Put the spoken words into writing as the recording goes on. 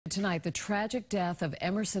Tonight, the tragic death of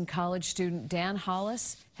Emerson College student Dan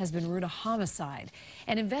Hollis has been ruled a homicide,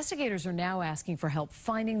 and investigators are now asking for help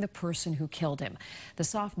finding the person who killed him. The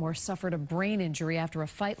sophomore suffered a brain injury after a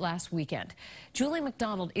fight last weekend. Juli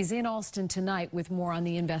McDonald is in Alston tonight with more on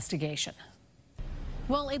the investigation.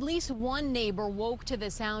 Well, at least one neighbor woke to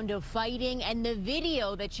the sound of fighting, and the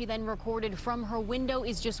video that she then recorded from her window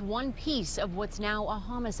is just one piece of what's now a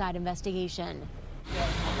homicide investigation.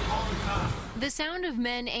 The sound of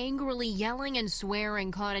men angrily yelling and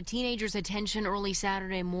swearing caught a teenager's attention early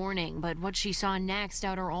Saturday morning, but what she saw next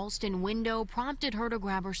out her Alston window prompted her to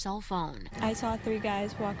grab her cell phone. I saw 3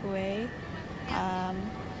 guys walk away,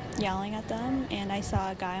 yelling at them, and I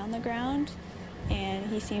saw a guy on the ground, and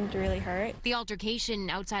he seemed really hurt. The altercation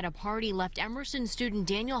outside a party left Emerson student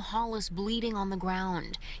Daniel Hollis bleeding on the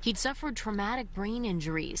ground. He'd suffered traumatic brain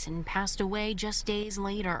injuries and passed away just days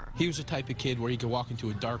later. He was the type of kid where he could walk into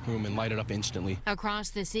a dark room and light it up instantly. Across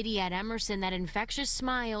the city at Emerson, that infectious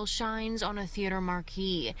smile shines on a theater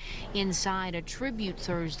marquee. Inside, a tribute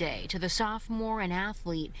Thursday to the sophomore and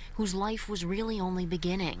athlete whose life was really only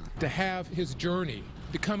beginning. To have his journey,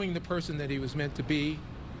 becoming the person that he was meant to be,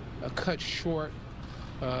 cut short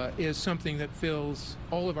is something that fills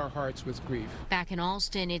all of our hearts with grief. Back in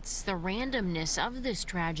Alston, it's the randomness of this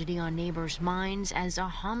tragedy on neighbors' minds as a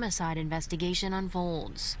homicide investigation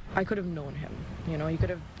unfolds. I could have known him. You know,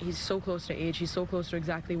 he's so close to age, he's so close to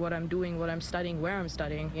exactly what I'm doing, what I'm studying, where I'm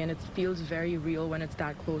studying, and it feels very real when it's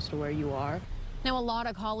that close to where you are. Now, a lot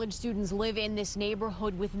of college students live in this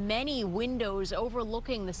neighborhood with many windows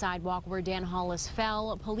overlooking the sidewalk where Dan Hollis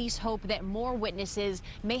fell. Police hope that more witnesses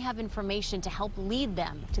may have information to help lead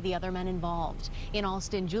them to the other men involved. In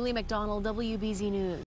Alston, Juli McDonald, WBZ News.